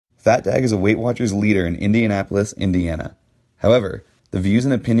FatDag is a Weight Watchers leader in Indianapolis, Indiana. However, the views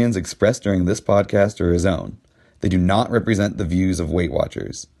and opinions expressed during this podcast are his own. They do not represent the views of Weight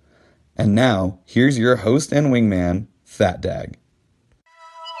Watchers. And now, here's your host and wingman, FatDag.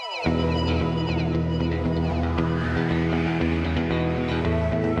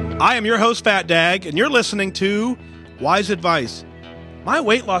 I am your host, FatDag, and you're listening to WhysAdvice. My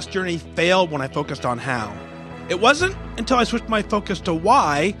weight loss journey failed when I focused on how. It wasn't until I switched my focus to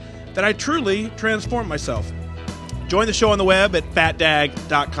why that I truly transformed myself. Join the show on the web at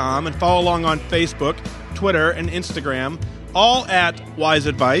FatDag.com and follow along on Facebook, Twitter, and Instagram, all at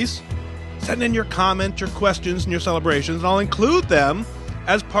WhysAdvice. Send in your comments, your questions, and your celebrations, and I'll include them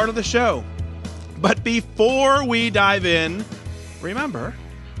as part of the show. But before we dive in, remember,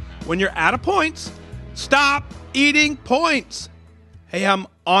 when you're out of points, stop eating points. Hey, I'm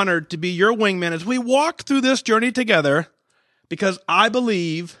honored to be your wingman as we walk through this journey together because I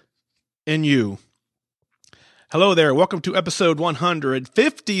believe in you. Hello there. Welcome to episode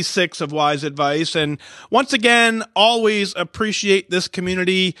 156 of WhysAdvice. And once again, always appreciate this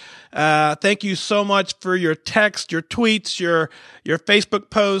community. Thank you so much for your text, your tweets, your Facebook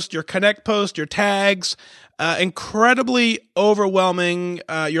post, your connect post, your tags. Incredibly overwhelming,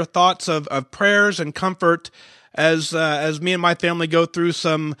 your thoughts of prayers and comfort as me and my family go through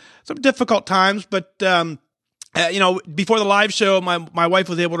some difficult times. But, before the live show, my wife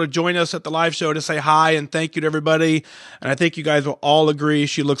was able to join us at the live show to say hi and thank you to everybody. And I think you guys will all agree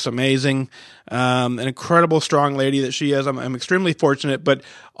she looks amazing. An incredible, strong lady that she is. I'm extremely fortunate, but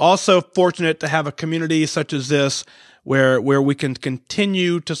also fortunate to have a community such as this where we can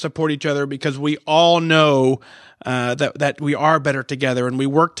continue to support each other because we all know that we are better together and we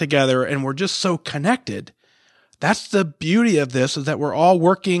work together and we're just so connected. That's the beauty of this, is that we're all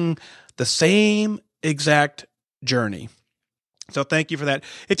working the same exact journey. So thank you for that.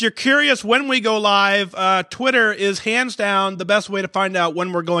 If you're curious when we go live, Twitter is hands down the best way to find out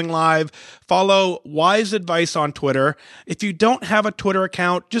when we're going live. Follow WhysAdvice on Twitter. If you don't have a Twitter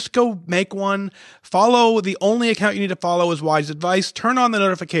account, just go make one. Follow, the only account you need to follow is WhysAdvice. Turn on the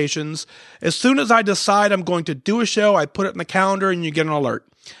notifications. As soon as I decide I'm going to do a show, I put it in the calendar and you get an alert.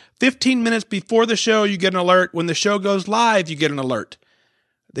 15 minutes before the show, you get an alert. When the show goes live, you get an alert.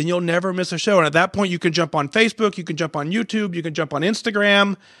 Then you'll never miss a show. And at that point, you can jump on Facebook, you can jump on YouTube, you can jump on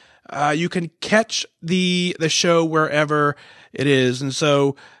Instagram. You can catch the show wherever it is. And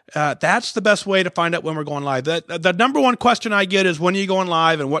so that's the best way to find out when we're going live. The number one question I get is, when are you going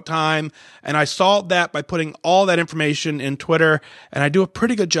live and what time? And I solved that by putting all that information in Twitter. And I do a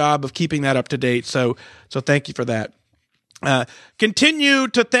pretty good job of keeping that up to date. So thank you for that. Continue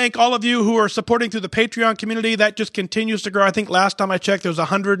to thank all of you who are supporting through the Patreon community. That just continues to grow. I think last time I checked, there was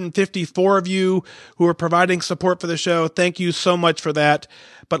 154 of you who are providing support for the show. Thank you so much for that.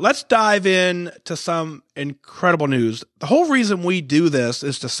 But let's dive in to some incredible news. The whole reason we do this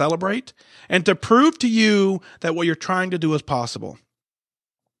is to celebrate and to prove to you that what you're trying to do is possible.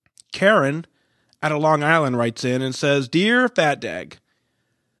 Karen out of Long Island writes in and says, "Dear FatDag,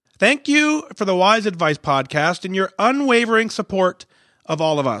 thank you for the WhysAdvice podcast and your unwavering support of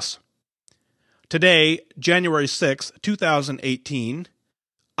all of us. Today, January 6, 2018,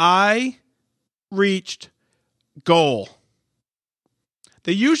 I reached goal."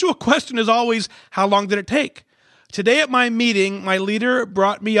 The usual question is always, how long did it take? Today at my meeting, my leader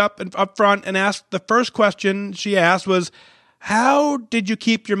brought me up front and asked, the first question she asked was, "How did you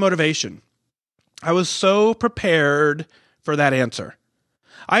keep your motivation?" I was so prepared for that answer.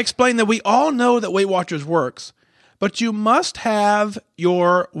 I explained that we all know that Weight Watchers works, but you must have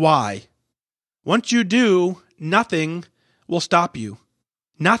your why. Once you do, nothing will stop you.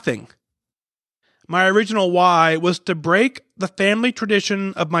 Nothing. My original why was to break the family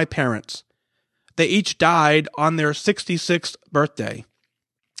tradition of my parents. They each died on their 66th birthday.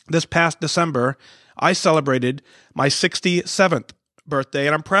 This past December, I celebrated my 67th birthday,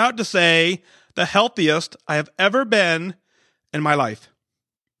 and I'm proud to say the healthiest I have ever been in my life.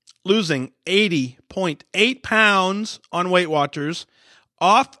 Losing 80.8 pounds on Weight Watchers,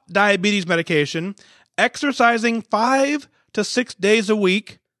 off diabetes medication, exercising 5 to 6 days a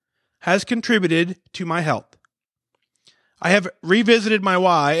week has contributed to my health. I have revisited my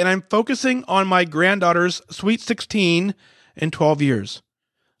why, and I'm focusing on my granddaughter's Sweet 16 in 12 years.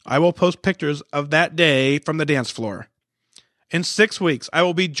 I will post pictures of that day from the dance floor. In 6 weeks, I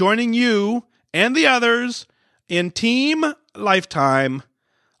will be joining you and the others in Team Lifetime.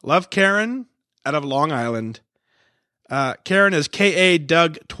 Love, Karen, out of Long Island. Karen is KA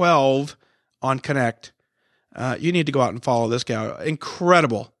Doug 12 on Connect. You need to go out and follow this guy.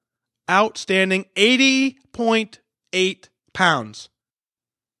 Incredible. Outstanding. 80.8 pounds.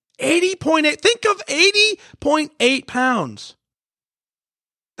 80.8. Think of 80.8 pounds.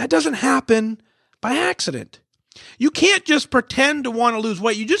 That doesn't happen by accident. You can't just pretend to want to lose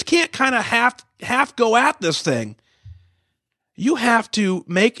weight. You just can't kind of half go at this thing. You have to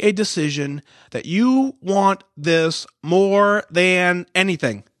make a decision that you want this more than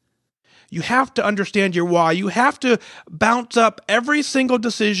anything. You have to understand your why. You have to bounce up every single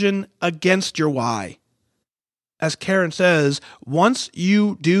decision against your why. As Karen says, once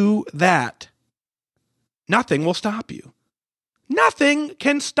you do that, nothing will stop you. Nothing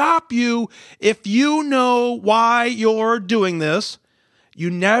can stop you if you know why you're doing this. You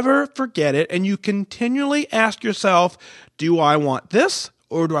never forget it, and you continually ask yourself, do I want this,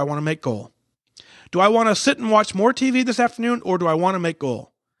 or do I want to make goal? Do I want to sit and watch more TV this afternoon, or do I want to make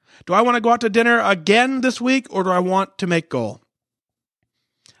goal? Do I want to go out to dinner again this week, or do I want to make goal?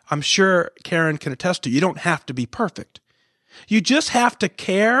 I'm sure Karen can attest to you don't have to be perfect. You just have to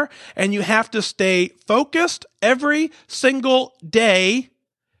care, and you have to stay focused every single day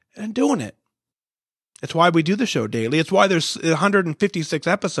and doing it. It's why we do the show daily. It's why there's 156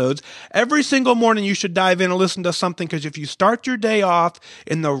 episodes. Every single morning you should dive in and listen to something, because if you start your day off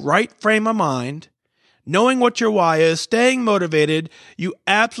in the right frame of mind, knowing what your why is, staying motivated, you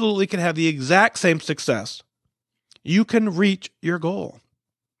absolutely can have the exact same success. You can reach your goal.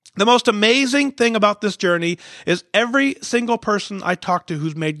 The most amazing thing about this journey is every single person I talked to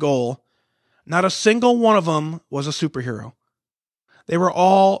who's made goal, not a single one of them was a superhero. They were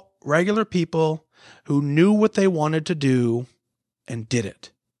all regular people who knew what they wanted to do and did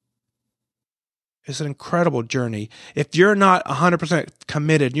it. It's an incredible journey. If you're not 100%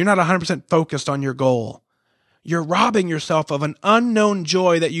 committed, you're not 100% focused on your goal, you're robbing yourself of an unknown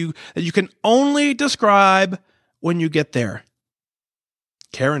joy that you can only describe when you get there.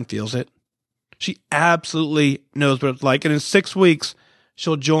 Karen feels it. She absolutely knows what it's like. And in 6 weeks,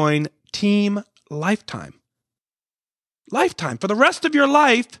 she'll join Team Lifetime. Lifetime. For the rest of your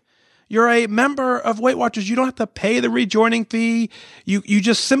life, you're a member of Weight Watchers. You don't have to pay the rejoining fee. You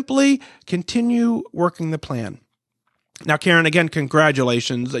just simply continue working the plan. Now, Karen, again,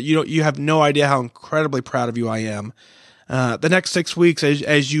 congratulations. You have no idea how incredibly proud of you I am. The next 6 weeks,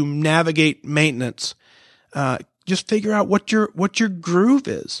 as you navigate maintenance, just figure out what your groove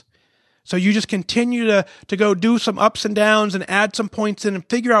is. So you just continue to go do some ups and downs and add some points in and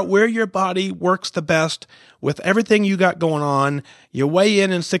figure out where your body works the best with everything you got going on. You weigh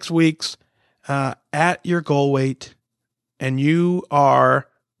in 6 weeks at your goal weight, and you are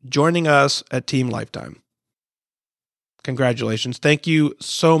joining us at Team Lifetime. Congratulations. Thank you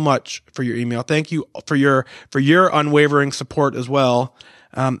so much for your email. Thank you for your unwavering support as well.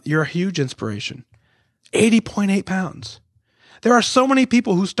 You're a huge inspiration. 80.8 pounds. There are so many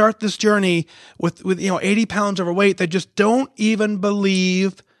people who start this journey with 80 pounds overweight that just don't even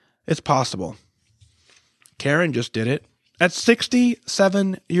believe it's possible. Karen just did it. At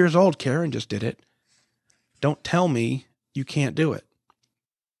 67 years old, Karen just did it. Don't tell me you can't do it.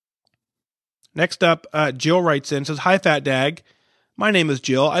 Next up, Jill writes in, says, "Hi, FatDag. My name is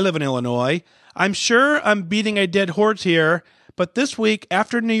Jill. I live in Illinois. I'm sure I'm beating a dead horse here, but this week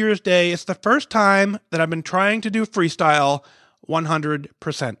after New Year's Day, it's the first time that I've been trying to do freestyle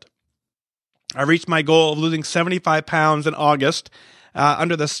 100%. I reached my goal of losing 75 pounds in August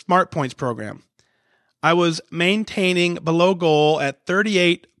under the Smart Points program. I was maintaining below goal at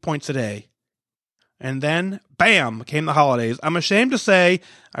 38 points a day. And then, bam, came the holidays. I'm ashamed to say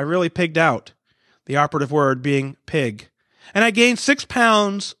I really pigged out, the operative word being pig. And I gained 6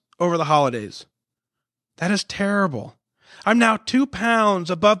 pounds over the holidays. That is terrible. I'm now 2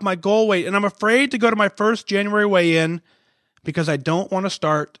 pounds above my goal weight, and I'm afraid to go to my first January weigh-in because I don't want to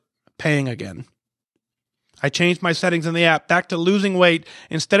start paying again. I changed my settings in the app back to losing weight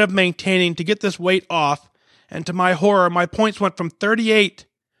instead of maintaining to get this weight off, and to my horror, my points went from 38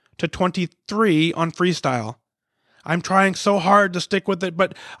 to 23 on freestyle. I'm trying so hard to stick with it,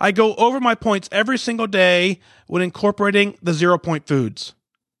 but I go over my points every single day when incorporating the 0-point foods.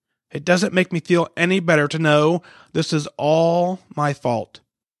 It doesn't make me feel any better to know this is all my fault.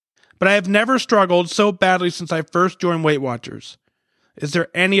 But I have never struggled so badly since I first joined Weight Watchers. Is there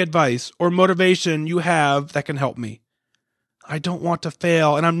any advice or motivation you have that can help me? I don't want to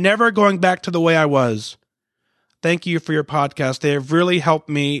fail, and I'm never going back to the way I was. Thank you for your podcast. They have really helped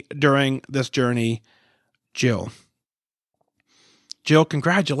me during this journey. Jill. Jill,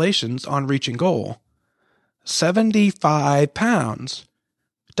 congratulations on reaching goal. 75 pounds.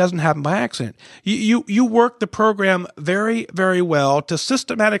 It doesn't happen by accident. You work the program very, very well to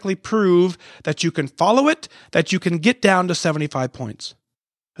systematically prove that you can follow it, that you can get down to 75 points.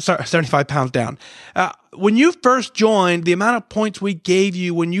 Sorry, 75 pounds down. When you first joined, the amount of points we gave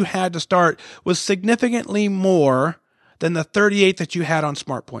you when you had to start was significantly more than the 38 that you had on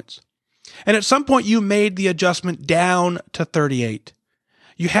Smart Points. And at some point, you made the adjustment down to 38.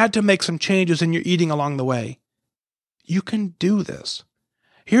 You had to make some changes in your eating along the way. You can do this.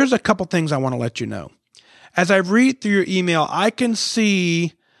 Here's a couple things I want to let you know. As I read through your email, I can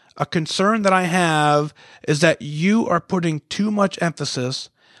see a concern that I have is that you are putting too much emphasis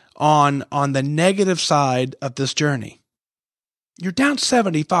on the negative side of this journey. You're down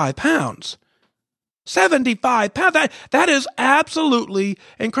 75 pounds. 75 pounds. That is absolutely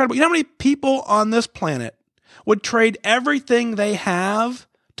incredible. You know how many people on this planet would trade everything they have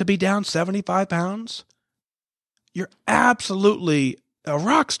to be down 75 pounds? You're absolutely a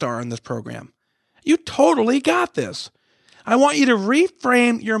rock star in this program. You totally got this. I want you to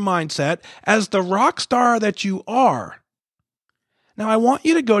reframe your mindset as the rock star that you are. Now, I want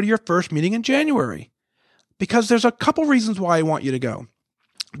you to go to your first meeting in January because there's a couple reasons why I want you to go.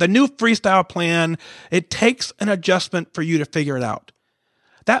 The new freestyle plan, it takes an adjustment for you to figure it out.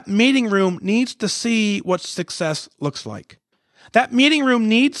 That meeting room needs to see what success looks like. That meeting room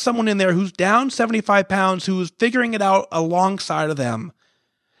needs someone in there who's down 75 pounds, who is figuring it out alongside of them.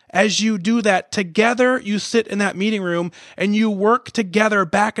 As you do that, together you sit in that meeting room and you work together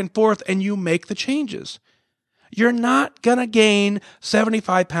back and forth and you make the changes. You're not going to gain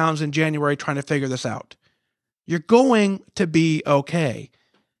 75 pounds in January trying to figure this out. You're going to be okay.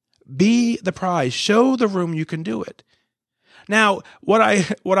 Be the prize. Show the room you can do it. Now, what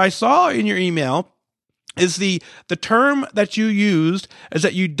I saw in your email is the term that you used is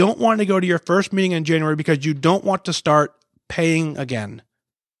that you don't want to go to your first meeting in January because you don't want to start paying again.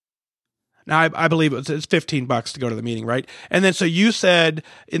 Now, I believe it's $15 to go to the meeting, right? And then so you said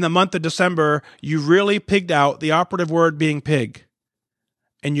in the month of December, you really pigged out, the operative word being pig,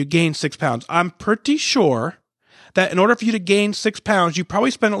 and you gained 6 pounds. I'm pretty sure that in order for you to gain 6 pounds, you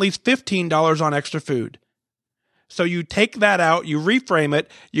probably spent at least $15 on extra food. So you take that out, you reframe it,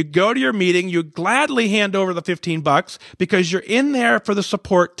 you go to your meeting, you gladly hand over the $15 because you're in there for the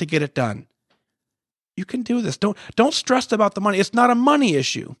support to get it done. You can do this. Don't stress about the money. It's not a money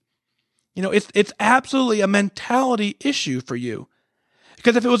issue. You know, it's absolutely a mentality issue for you.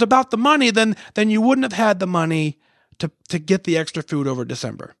 Because if it was about the money, then you wouldn't have had the money to get the extra food over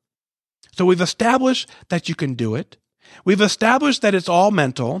December. So we've established that you can do it. We've established that it's all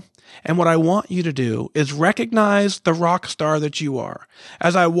mental. And what I want you to do is recognize the rock star that you are.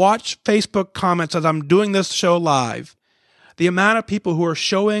 As I watch Facebook comments, as I'm doing this show live, the amount of people who are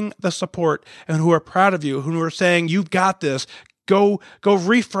showing the support and who are proud of you, who are saying, you've got this, go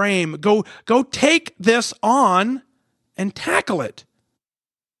reframe, go take this on and tackle it.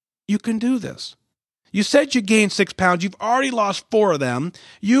 You can do this. You said you gained 6 pounds. You've already lost 4 of them.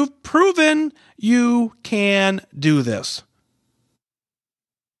 You've proven you can do this.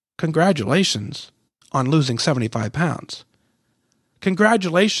 Congratulations on losing 75 pounds.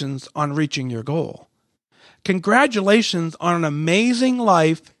 Congratulations on reaching your goal. Congratulations on an amazing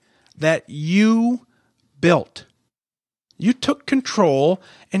life that you built. You took control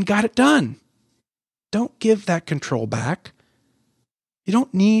and got it done. Don't give that control back. You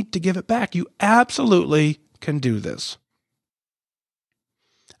don't need to give it back. You absolutely can do this.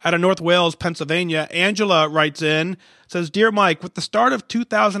 Out of North Wales, Pennsylvania, Angela writes in, says, Dear Mike, with the start of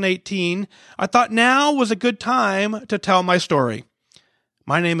 2018, I thought now was a good time to tell my story.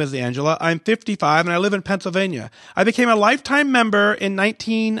 My name is Angela. I'm 55 and I live in Pennsylvania. I became a lifetime member in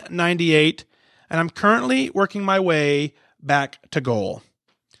 1998 and I'm currently working my way back to goal.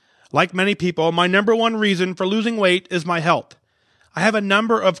 Like many people, my number one reason for losing weight is my health. I have a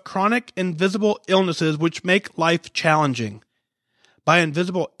number of chronic invisible illnesses which make life challenging. By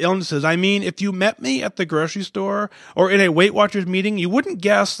invisible illnesses, I mean if you met me at the grocery store or in a Weight Watchers meeting, you wouldn't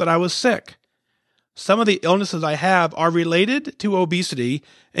guess that I was sick. Some of the illnesses I have are related to obesity,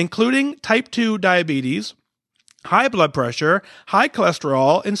 including type 2 diabetes, high blood pressure, high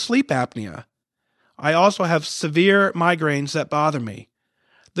cholesterol, and sleep apnea. I also have severe migraines that bother me.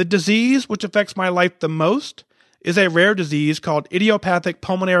 The disease which affects my life the most is a rare disease called idiopathic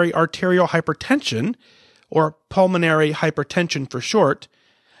pulmonary arterial hypertension, or pulmonary hypertension for short.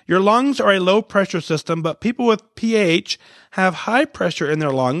 Your lungs are a low-pressure system, but people with PH have high pressure in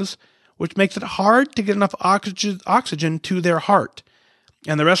their lungs, which makes it hard to get enough oxygen to their heart.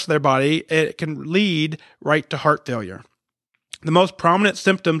 And the rest of their body, it can lead right to heart failure. The most prominent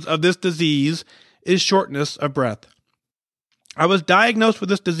symptoms of this disease is shortness of breath. I was diagnosed with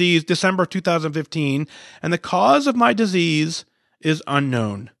this disease December 2015, and the cause of my disease is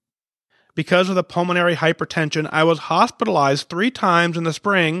unknown. Because of the pulmonary hypertension, I was hospitalized 3 times in the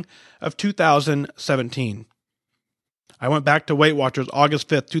spring of 2017. I went back to Weight Watchers August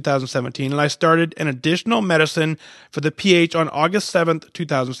 5th, 2017, and I started an additional medicine for the pH on August 7th,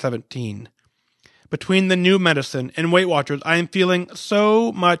 2017. Between the new medicine and Weight Watchers, I am feeling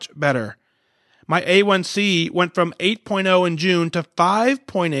so much better. My A1C went from 8.0 in June to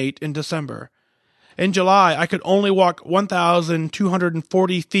 5.8 in December. In July, I could only walk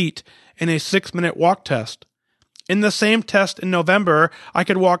 1,240 feet in a 6-minute walk test. In the same test in November, I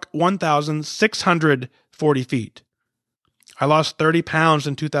could walk 1,640 feet. I lost 30 pounds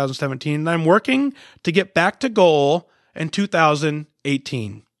in 2017, and I'm working to get back to goal in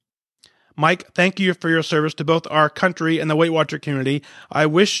 2018. Mike, thank you for your service to both our country and the Weight Watcher community. I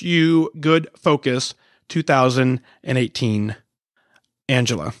wish you good focus 2018.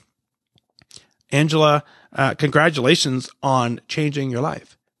 Angela. Angela, congratulations on changing your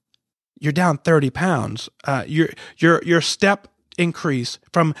life. You're down 30 pounds. Your step increase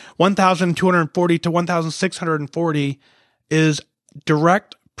from 1,240 to 1,640 is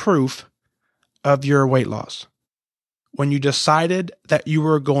direct proof of your weight loss. When you decided that you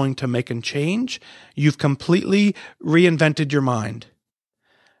were going to make a change, you've completely reinvented your mind.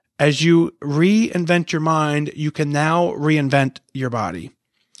 As you reinvent your mind, you can now reinvent your body.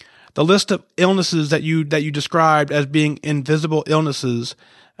 The list of illnesses that you described as being invisible illnesses,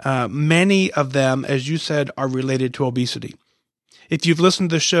 many of them, as you said, are related to obesity. If you've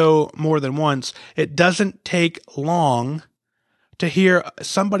listened to the show more than once, it doesn't take long to hear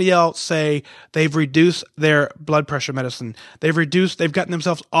somebody else say they've reduced their blood pressure medicine. They've gotten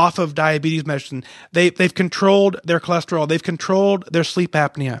themselves off of diabetes medicine. They've controlled their cholesterol. They've controlled their sleep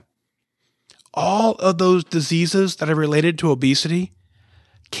apnea. All of those diseases that are related to obesity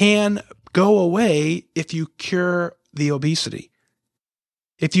can go away if you cure the obesity.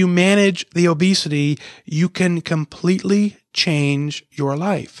 If you manage the obesity, you can completely change your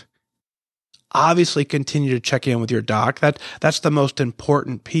life. Obviously, continue to check in with your doc. That's the most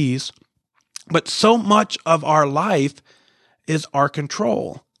important piece. But so much of our life is our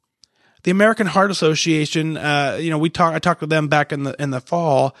control. The American Heart Association, I talked to them back in the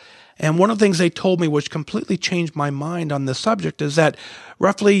fall, and one of the things they told me, which completely changed my mind on this subject, is that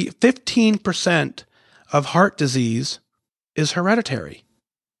roughly 15% of heart disease is hereditary.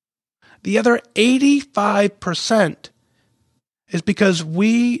 The other 85% is because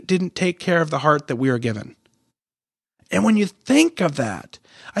we didn't take care of the heart that we were given. And when you think of that,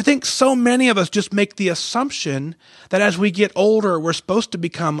 I think so many of us just make the assumption that as we get older, we're supposed to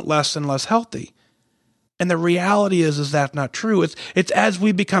become less and less healthy. And the reality is that's not true. It's as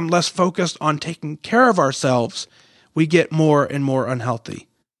we become less focused on taking care of ourselves, we get more and more unhealthy.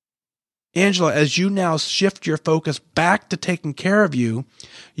 Angela, as you now shift your focus back to taking care of you,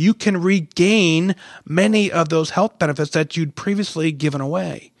 you can regain many of those health benefits that you'd previously given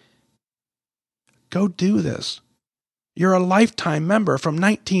away. Go do this. You're a lifetime member from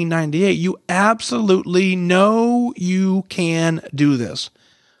 1998. You absolutely know you can do this.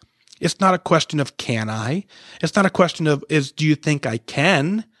 It's not a question of can I? It's not a question of do you think I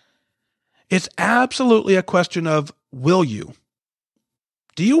can? It's absolutely a question of will you?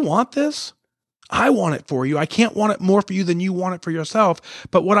 Do you want this? I want it for you. I can't want it more for you than you want it for yourself.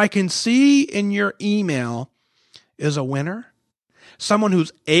 But what I can see in your email is a winner, someone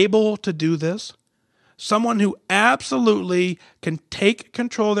who's able to do this, someone who absolutely can take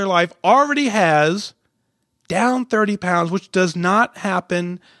control of their life, already has down 30 pounds, which does not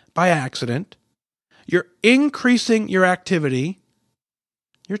happen by accident. You're increasing your activity.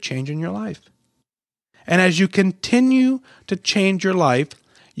 You're changing your life. And as you continue to change your life,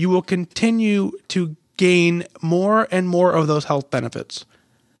 you will continue to gain more and more of those health benefits.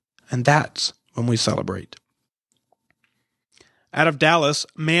 And that's when we celebrate. Out of Dallas,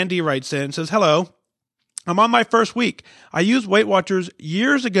 Mandy writes in and says, "Hello, I'm on my first week. I used Weight Watchers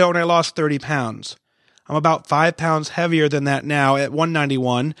years ago and I lost 30 pounds. I'm about 5 pounds heavier than that now at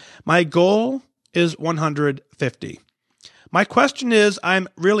 191. My goal is 150. My question is, I'm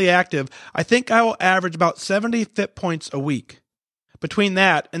really active. I think I will average about 70 fit points a week. Between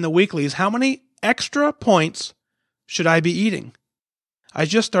that and the weeklies, how many extra points should I be eating? I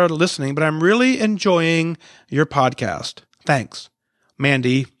just started listening, but I'm really enjoying your podcast. Thanks.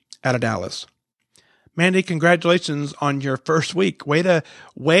 Mandy out of Dallas." Mandy, congratulations on your first week.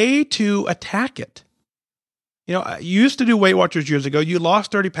 Way to attack it. You used to do Weight Watchers years ago. You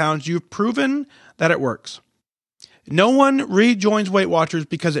lost 30 pounds. You've proven that it works. No one rejoins Weight Watchers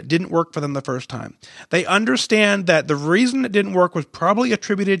because it didn't work for them the first time. They understand that the reason it didn't work was probably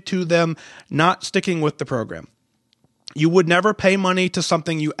attributed to them not sticking with the program. You would never pay money to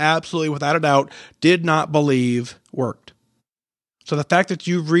something you absolutely, without a doubt, did not believe worked. So the fact that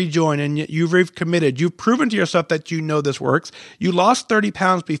you've rejoined and you've recommitted, you've proven to yourself that you know this works. You lost 30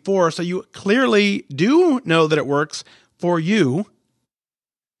 pounds before, so you clearly do know that it works for you.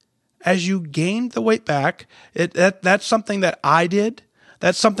 As you gained the weight back, that's something that I did.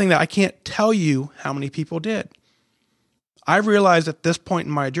 That's something that I can't tell you how many people did. I realized at this point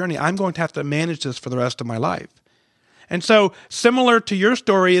in my journey, I'm going to have to manage this for the rest of my life. And so similar to your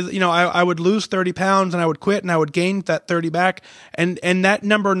story, I would lose 30 pounds and I would quit and I would gain that 30 back. And that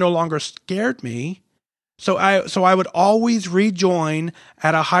number no longer scared me. So I would always rejoin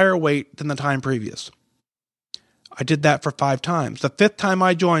at a higher weight than the time previous. I did that for 5 times. The 5th time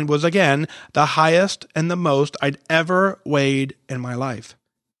I joined was, again, the highest and the most I'd ever weighed in my life.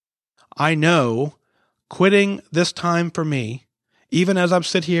 I know quitting this time for me, even as I'm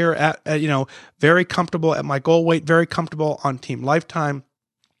sit here at very comfortable at my goal weight, very comfortable on Team Lifetime,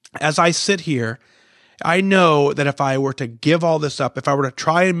 as I sit here, I know that if I were to give all this up, if I were to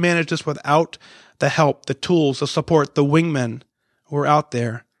try and manage this without the help, the tools, the support, the wingmen who are out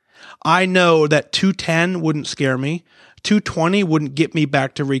there, I know that 210 wouldn't scare me. 220 wouldn't get me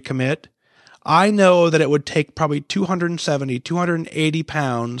back to recommit. I know that it would take probably 270, 280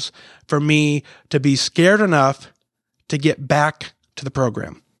 pounds for me to be scared enough to get back to the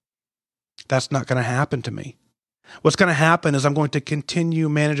program. That's not going to happen to me. What's going to happen is I'm going to continue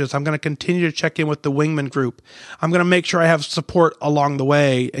manage this. I'm going to continue to check in with the Wingman group. I'm going to make sure I have support along the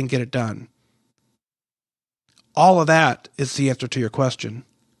way and get it done. All of that is the answer to your question.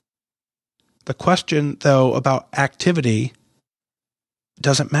 The question, though, about activity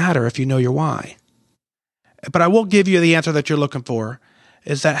doesn't matter if you know your why. But I will give you the answer that you're looking for,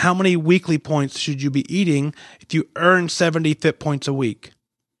 is that how many weekly points should you be eating if you earn 70 fit points a week?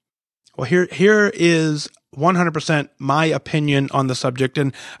 Well, here is 100% my opinion on the subject,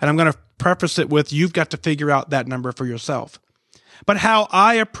 and I'm going to preface it with you've got to figure out that number for yourself. But how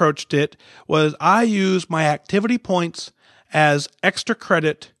I approached it was I used my activity points as extra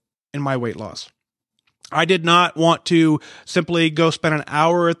credit in my weight loss. I did not want to simply go spend an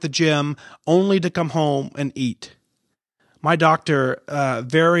hour at the gym only to come home and eat. My doctor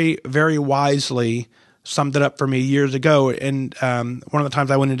very, very wisely summed it up for me years ago. And one of the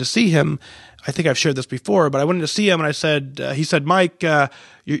times I went in to see him, I think I've shared this before, but I went in to see him and I said, he said, Mike,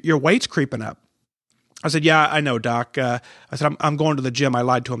 your weight's creeping up. I said, yeah, I know, doc. I said, I'm going to the gym. I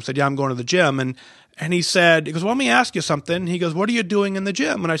lied to him. I said, yeah, I'm going to the gym. And he goes, well, let me ask you something. He goes, what are you doing in the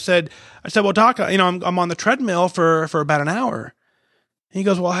gym? And I said, well, doc, I'm on the treadmill for about an hour. And he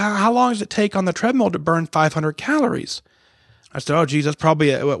goes, well, how long does it take on the treadmill to burn 500 calories? I said, oh, geez, that's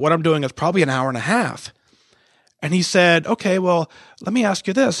probably, what I'm doing is probably an hour and a half. And he said, okay, well, let me ask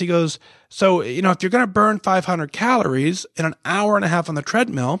you this. He goes, so, if you're going to burn 500 calories in an hour and a half on the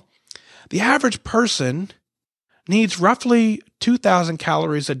treadmill, the average person needs roughly 2,000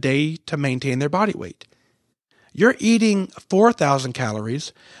 calories a day to maintain their body weight. You're eating 4,000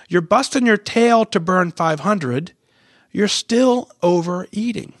 calories. You're busting your tail to burn 500. You're still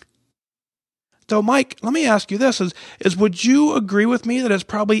overeating. So, Mike, let me ask you this, is would you agree with me that it's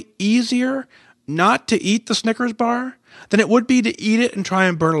probably easier not to eat the Snickers bar than it would be to eat it and try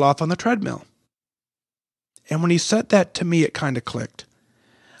and burn it off on the treadmill? And when he said that to me, it kind of clicked.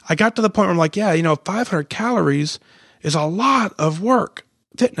 I got to the point where I'm like, yeah, 500 calories is a lot of work,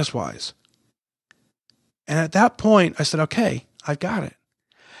 fitness-wise. And at that point, I said, okay, I've got it.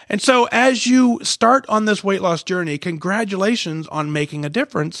 And so as you start on this weight loss journey, congratulations on making a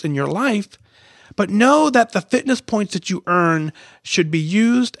difference in your life. But know that the fitness points that you earn should be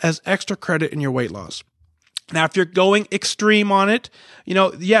used as extra credit in your weight loss. Now, if you're going extreme on it,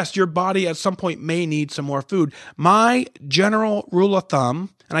 yes, your body at some point may need some more food. My general rule of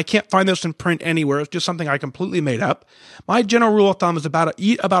thumb, and I can't find this in print anywhere, it's just something I completely made up. My general rule of thumb is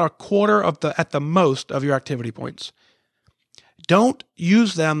eat about a quarter at the most of your activity points. Don't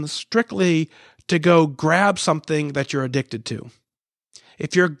use them strictly to go grab something that you're addicted to.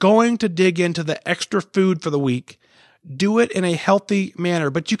 If you're going to dig into the extra food for the week, do it in a healthy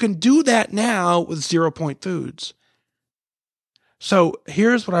manner, but you can do that now with 0-point foods. So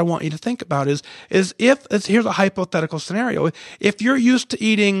here's what I want you to think about here's a hypothetical scenario. If you're used to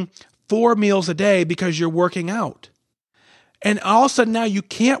eating 4 meals a day because you're working out, and all of a sudden now you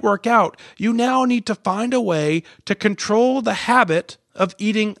can't work out, you now need to find a way to control the habit of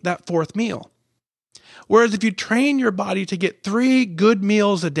eating that 4th meal. Whereas if you train your body to get 3 good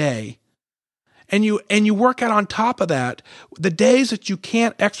meals a day, and you work out on top of that, the days that you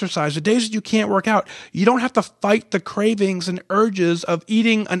can't exercise, the days that you can't work out, you don't have to fight the cravings and urges of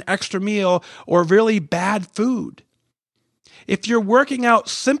eating an extra meal or really bad food. If you're working out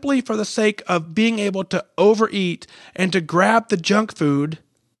simply for the sake of being able to overeat and to grab the junk food,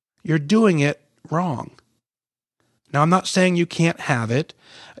 you're doing it wrong. Now, I'm not saying you can't have it,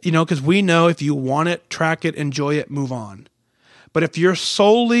 because we know if you want it, track it, enjoy it, move on. But if you're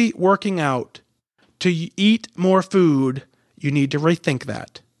solely working out to eat more food, you need to rethink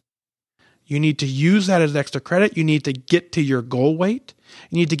that. You need to use that as extra credit. You need to get to your goal weight.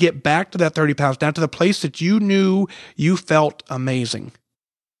 You need to get back to that 30 pounds, down to the place that you knew you felt amazing.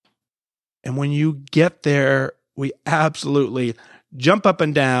 And when you get there, we absolutely jump up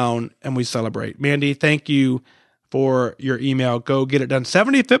and down and we celebrate. Mandy, thank you for your email. Go get it done.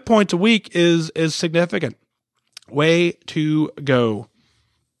 70 fit points a week is significant. Way to go.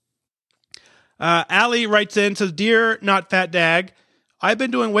 Allie writes in, says, Dear Not Fat Dag, I've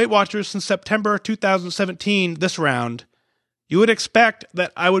been doing Weight Watchers since September 2017 this round. You would expect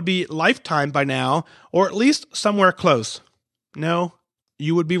that I would be lifetime by now, or at least somewhere close. No,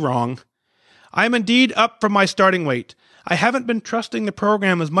 you would be wrong. I am indeed up from my starting weight. I haven't been trusting the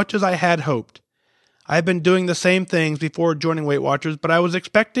program as much as I had hoped. I've been doing the same things before joining Weight Watchers, but I was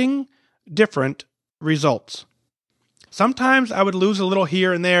expecting different results. Sometimes I would lose a little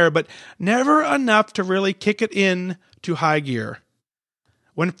here and there, but never enough to really kick it in to high gear.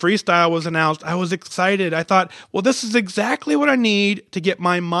 When freestyle was announced, I was excited. I thought, well, this is exactly what I need to get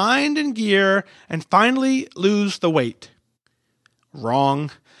my mind in gear and finally lose the weight.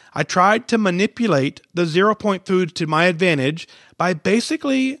 Wrong. I tried to manipulate the 0-point foods to my advantage by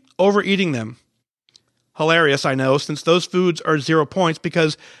basically overeating them. Hilarious, I know, since those foods are 0 points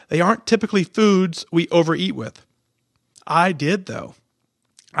because they aren't typically foods we overeat with. I did, though.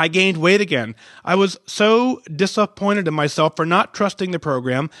 I gained weight again. I was so disappointed in myself for not trusting the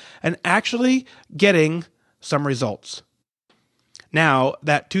program and actually getting some results. Now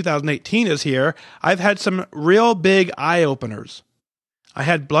that 2018 is here, I've had some real big eye-openers. I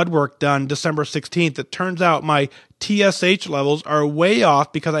had blood work done December 16th. It turns out my TSH levels are way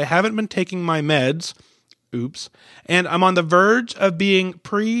off because I haven't been taking my meds. Oops. And I'm on the verge of being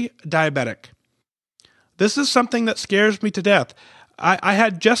pre-diabetic. This is something that scares me to death. I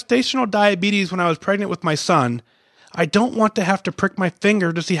had gestational diabetes when I was pregnant with my son. I don't want to have to prick my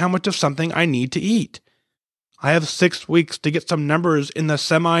finger to see how much of something I need to eat. I have 6 weeks to get some numbers in the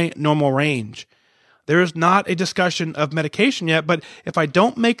semi-normal range. There is not a discussion of medication yet, but if I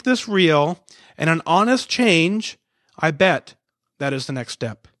don't make this real and an honest change, I bet that is the next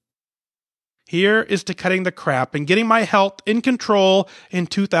step. Here is to cutting the crap and getting my health in control in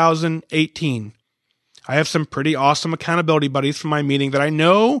 2018. I have some pretty awesome accountability buddies from my meeting that I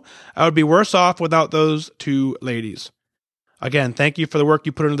know I would be worse off without those two ladies. Again, thank you for the work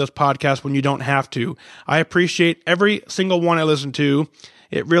you put into this podcast when you don't have to. I appreciate every single one I listen to.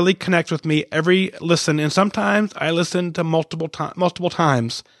 It really connects with me every listen, and sometimes I listen to multiple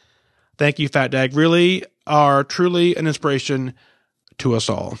times. Thank you, FatDag. Really are truly an inspiration to us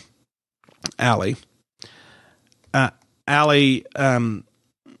all. Allie. Allie,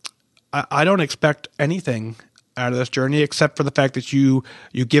 I don't expect anything out of this journey except for the fact that you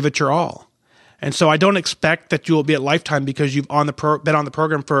give it your all. And so I don't expect that you will be at lifetime because you've been on the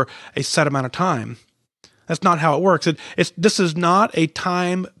program for a set amount of time. That's not how it works. This is not a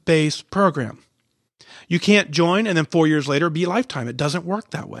time-based program. You can't join and then 4 years later be lifetime. It doesn't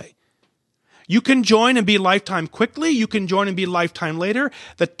work that way. You can join and be lifetime quickly. You can join and be lifetime later.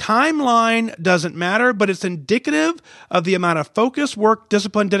 The timeline doesn't matter, but it's indicative of the amount of focus, work,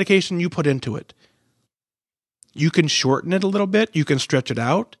 discipline, dedication you put into it. You can shorten it a little bit. You can stretch it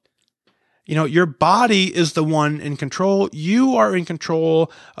out. Your body is the one in control. You are in control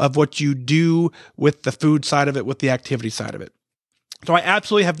of what you do with the food side of it, with the activity side of it. So I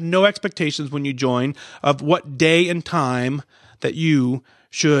absolutely have no expectations when you join of what day and time that you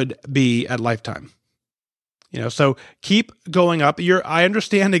should be at lifetime. So keep going up. I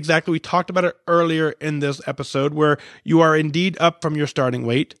understand exactly. We talked about it earlier in this episode where you are indeed up from your starting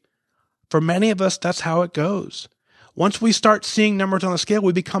weight. For many of us, that's how it goes. Once we start seeing numbers on the scale,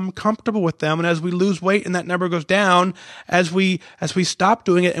 we become comfortable with them. And as we lose weight and that number goes down, as we stop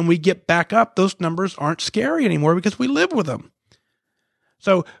doing it and we get back up, those numbers aren't scary anymore because we live with them.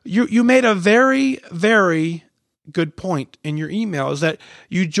 So you made a very, very good point in your email is that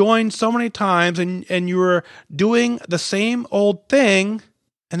you joined so many times and you were doing the same old thing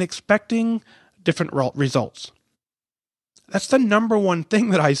and expecting different results. That's the number one thing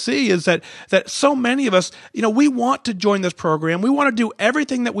that I see is that so many of us, we want to join this program. We want to do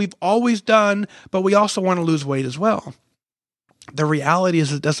everything that we've always done, but we also want to lose weight as well. The reality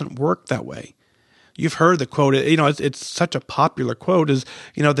is it doesn't work that way. You've heard the quote, it's such a popular quote is,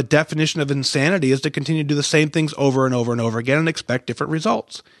 the definition of insanity is to continue to do the same things over and over and over again and expect different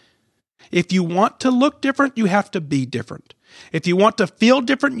results. If you want to look different, you have to be different. If you want to feel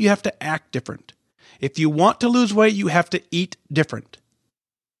different, you have to act different. If you want to lose weight, you have to eat different.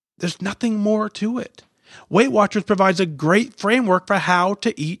 There's nothing more to it. Weight Watchers provides a great framework for how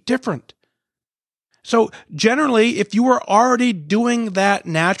to eat different. So generally, if you were already doing that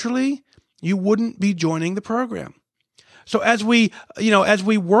naturally, you wouldn't be joining the program. So as we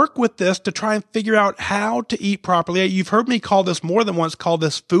work with this to try and figure out how to eat properly, you've heard me call this more than once, call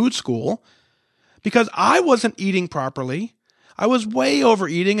this food school, because I wasn't eating properly. I was way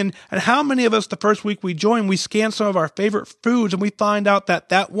overeating. And how many of us, the first week we join, we scan some of our favorite foods and we find out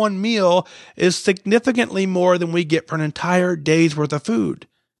that one meal is significantly more than we get for an entire day's worth of food.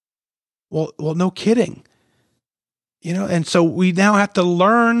 Well, no kidding. And so we now have to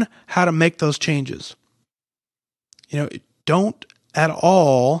learn how to make those changes. Don't at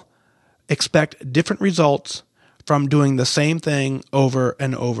all expect different results from doing the same thing over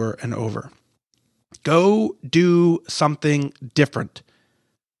and over and over. Go do something different.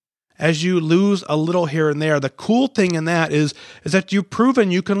 As you lose a little here and there, the cool thing in that is that you've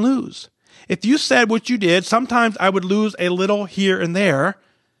proven you can lose. If you said what you did, sometimes I would lose a little here and there.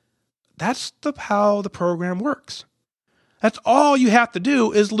 That's how the program works. That's all you have to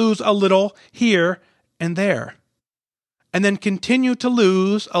do is lose a little here and there. And then continue to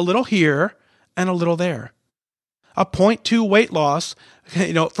lose a little here and a little there. A 0.2 weight loss,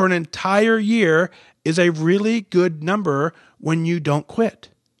 for an entire year is a really good number when you don't quit.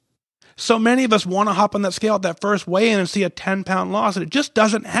 So many of us want to hop on that scale at that first weigh-in and see a 10-pound loss, and it just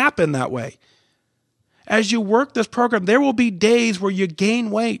doesn't happen that way. As you work this program, there will be days where you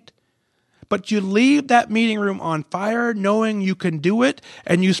gain weight, but you leave that meeting room on fire knowing you can do it,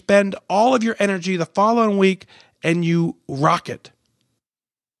 and you spend all of your energy the following week and you rock it.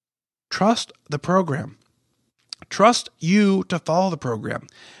 Trust the program. Trust you to follow the program.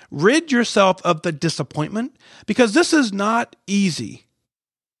 Rid yourself of the disappointment because this is not easy.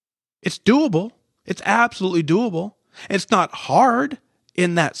 It's doable. It's absolutely doable. It's not hard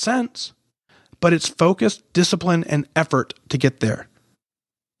in that sense, but it's focused, discipline, and effort to get there.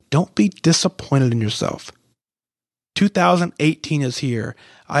 Don't be disappointed in yourself. 2018 is here.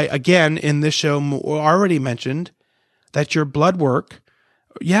 I, again, in this show, already mentioned that your blood work,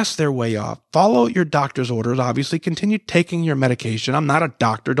 yes, they're way off. Follow your doctor's orders. Obviously, continue taking your medication. I'm not a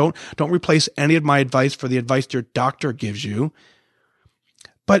doctor. Don't replace any of my advice for the advice your doctor gives you.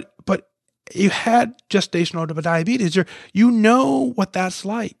 But you had gestational diabetes. You know what that's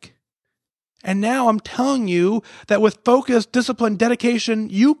like. And now I'm telling you that with focus, discipline, dedication,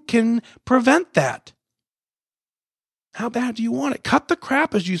 you can prevent that. How bad do you want it? Cut the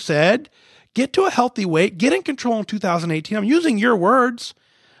crap, as you said. Get to a healthy weight. Get in control in 2018. I'm using your words.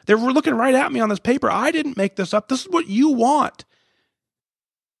 They were looking right at me on this paper. I didn't make this up. This is what you want.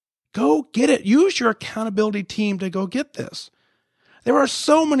 Go get it. Use your accountability team to go get this. There are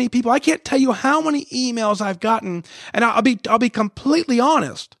so many people. I can't tell you how many emails I've gotten, and I'll be completely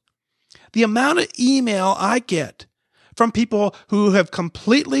honest. The amount of email I get from people who have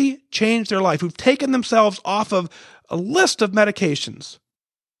completely changed their life, who've taken themselves off of a list of medications,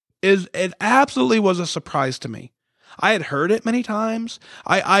 it absolutely was a surprise to me. I had heard it many times.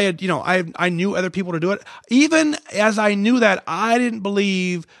 I knew other people to do it. Even as I knew that, I didn't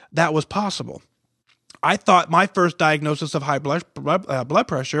believe that was possible. I thought my first diagnosis of high blood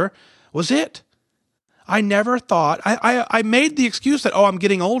pressure was it. I never thought, I made the excuse that, I'm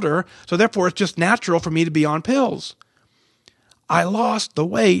getting older, so therefore it's just natural for me to be on pills. I lost the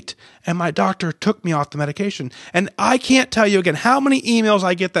weight and my doctor took me off the medication. And I can't tell you again how many emails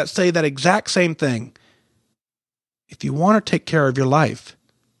I get that say that exact same thing. If you want to take care of your life,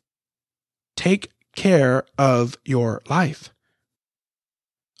 take care of your life.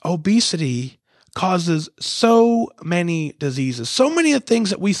 Obesity causes so many diseases, so many of the things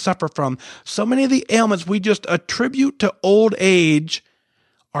that we suffer from, so many of the ailments we just attribute to old age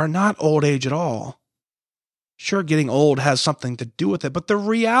are not old age at all. Sure, getting old has something to do with it, but the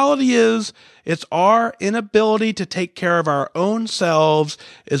reality is it's our inability to take care of our own selves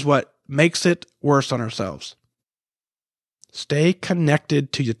is what makes it worse on ourselves. Stay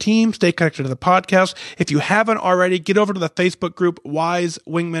connected to your team. Stay connected to the podcast. If you haven't already, get over to the Facebook group,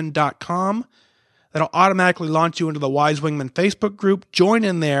 WhysWingman.com. That'll automatically launch you into the Whys Wingman Facebook group. Join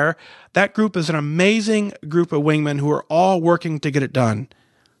in there. That group is an amazing group of wingmen who are all working to get it done.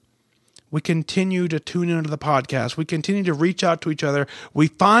 We continue to tune into the podcast. We continue to reach out to each other. We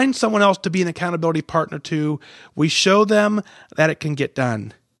find someone else to be an accountability partner to. We show them that it can get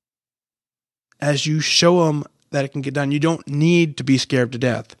done. as you show them that it can get done. You don't need to be scared to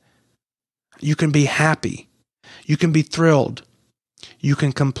death. You can be happy. You can be thrilled. You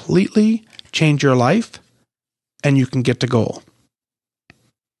can completely change your life, and you can get to goal.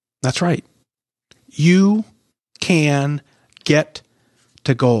 That's right. You can get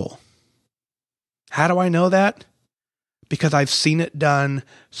to goal. How do I know that? Because I've seen it done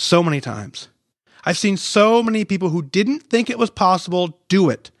so many times. I've seen so many people who didn't think it was possible do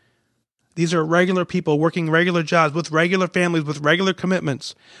it. These are regular people working regular jobs, with regular families, with regular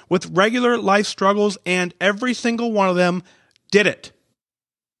commitments, with regular life struggles, and every single one of them did it.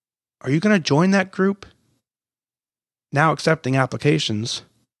 Are you going to join that group? Now accepting applications.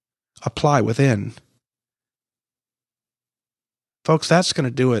 Apply within. Folks, that's going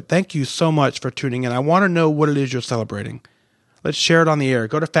to do it. Thank you so much for tuning in. I want to know what it is you're celebrating. Let's share it on the air.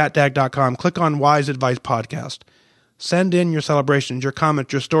 Go to FatDag.com. Click on WhysAdvice Podcast. Send in your celebrations, your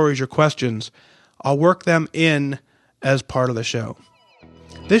comments, your stories, your questions. I'll work them in as part of the show.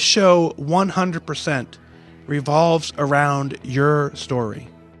 This show 100% revolves around your story.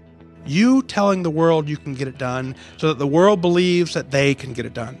 You telling the world you can get it done so that the world believes that they can get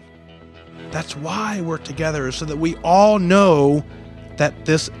it done. That's why we're together, so that we all know that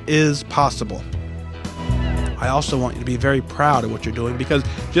this is possible. I also want you to be very proud of what you're doing, because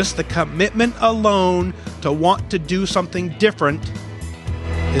just the commitment alone to want to do something different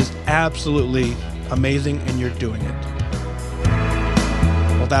is absolutely amazing, and you're doing it.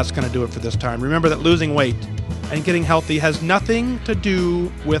 Well, that's going to do it for this time. Remember that losing weight and getting healthy has nothing to do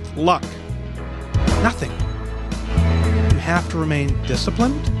with luck. Nothing. You have to remain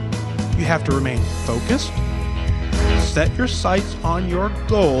disciplined. You have to remain focused. Set your sights on your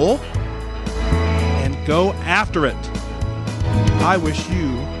goal and go after it. I wish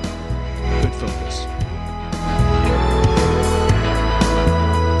you good focus.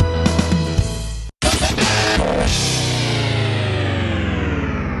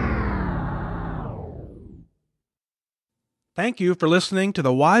 Thank you for listening to the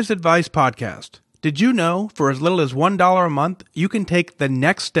WhysAdvice Podcast. Did you know for as little as $1 a month, you can take the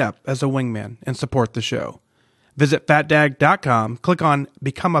next step as a wingman and support the show? Visit FatDag.com, click on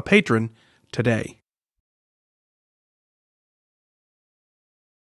Become a Patron today.